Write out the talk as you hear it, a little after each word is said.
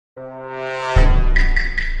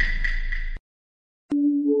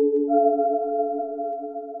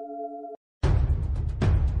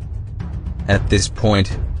At this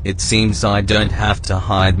point, it seems I don't have to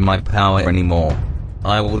hide my power anymore.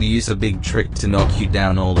 I will use a big trick to knock you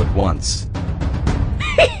down all at once.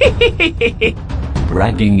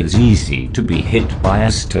 Bragging is easy to be hit by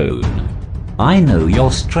a stone. I know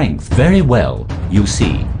your strength very well. You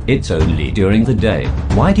see, it's only during the day.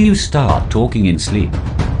 Why do you start talking in sleep?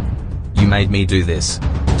 You made me do this.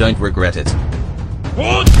 Don't regret it.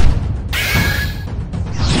 What?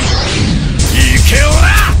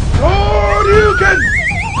 Oh, you can!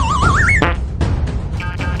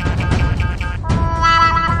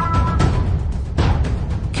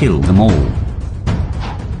 Kill them all.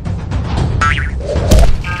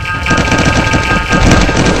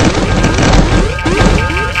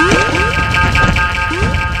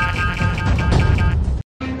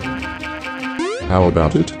 How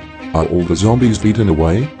about it? Are all the zombies beaten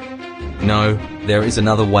away? No, there is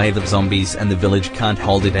another wave of zombies and the village can't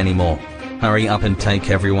hold it anymore. Hurry up and take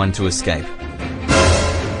everyone to escape.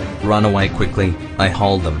 Run away quickly, I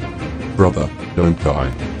hold them. Brother, don't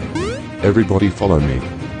die. Everybody follow me.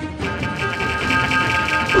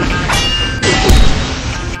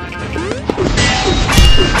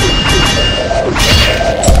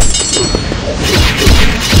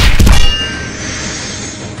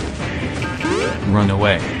 Run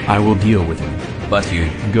away. I will deal with him. But you...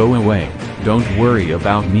 Go away. Don't worry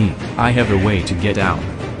about me. I have a way to get out.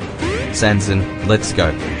 Sanson, let's go.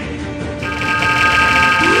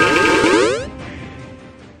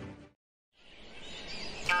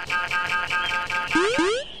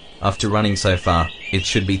 After running so far, it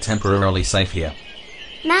should be temporarily safe here.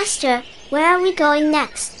 Master, where are we going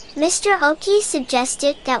next? Mr. Oki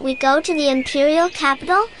suggested that we go to the imperial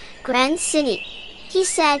capital, Grand City. He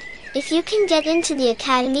said, if you can get into the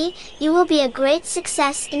academy, you will be a great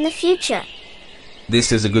success in the future.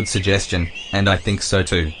 This is a good suggestion, and I think so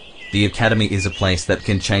too. The academy is a place that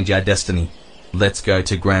can change our destiny. Let's go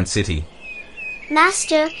to Grand City.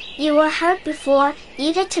 Master, you were hurt before.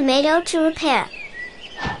 Eat a tomato to repair.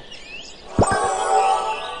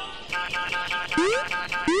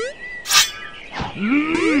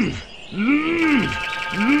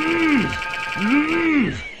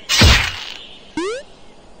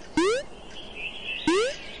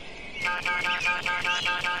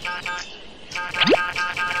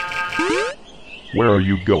 Where are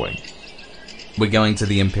you going? We're going to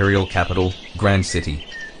the imperial capital, Grand City.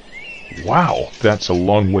 Wow, that's a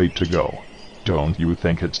long way to go. Don't you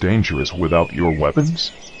think it's dangerous without your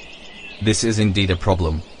weapons? This is indeed a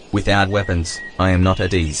problem. Without weapons, I am not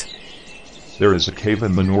at ease. There is a cave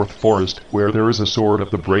in the North Forest where there is a sword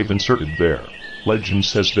of the brave inserted there. Legend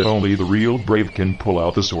says that only the real brave can pull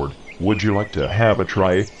out the sword. Would you like to have a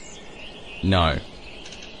try? No.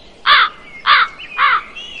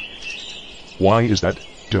 Why is that?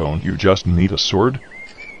 Don't you just need a sword?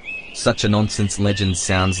 Such a nonsense legend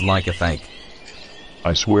sounds like a fake.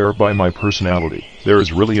 I swear by my personality, there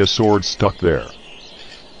is really a sword stuck there.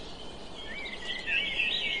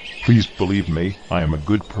 Please believe me, I am a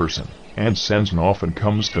good person, and Sanson often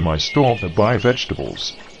comes to my stall to buy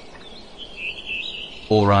vegetables.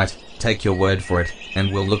 Alright, take your word for it,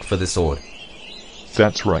 and we'll look for the sword.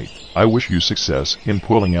 That's right. I wish you success in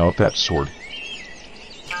pulling out that sword.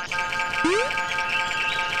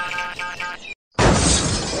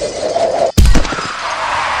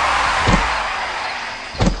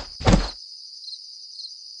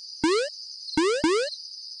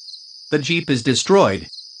 The Jeep is destroyed.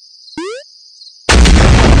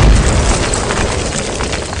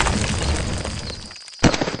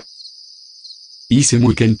 Is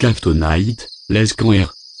we can tonight, let's go here.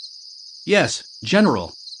 Yes,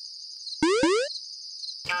 General.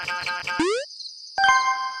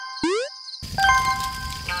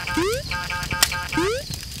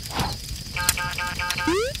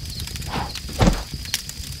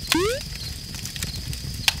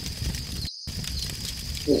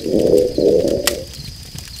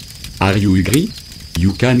 Are you agree?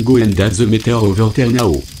 You can go and have the meter over there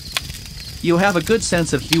now. You have a good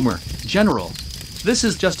sense of humor, General. This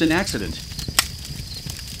is just an accident.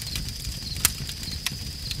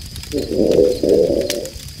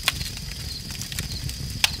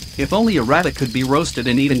 If only a rabbit could be roasted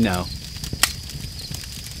and eaten now.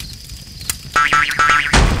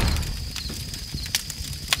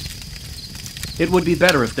 It would be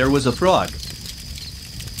better if there was a frog.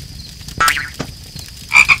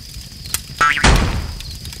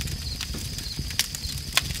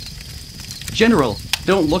 General,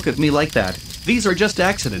 don't look at me like that. These are just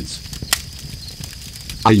accidents.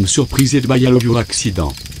 I'm surprised by all of your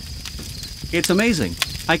accident. It's amazing.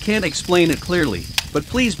 I can't explain it clearly, but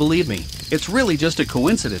please believe me, it's really just a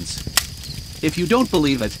coincidence. If you don't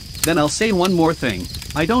believe it, Then I'll say one more thing.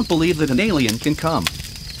 I don't believe that an alien can come.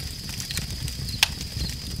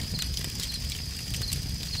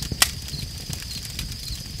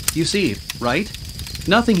 You see, right?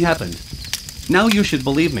 Nothing happened. Now you should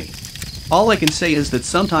believe me. All I can say is that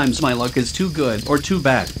sometimes my luck is too good or too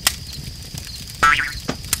bad.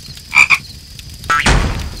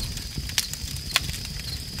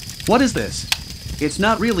 What is this? It's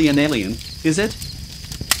not really an alien, is it?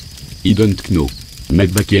 I don't know.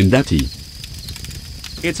 Maybe can that.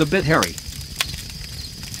 It's a bit hairy.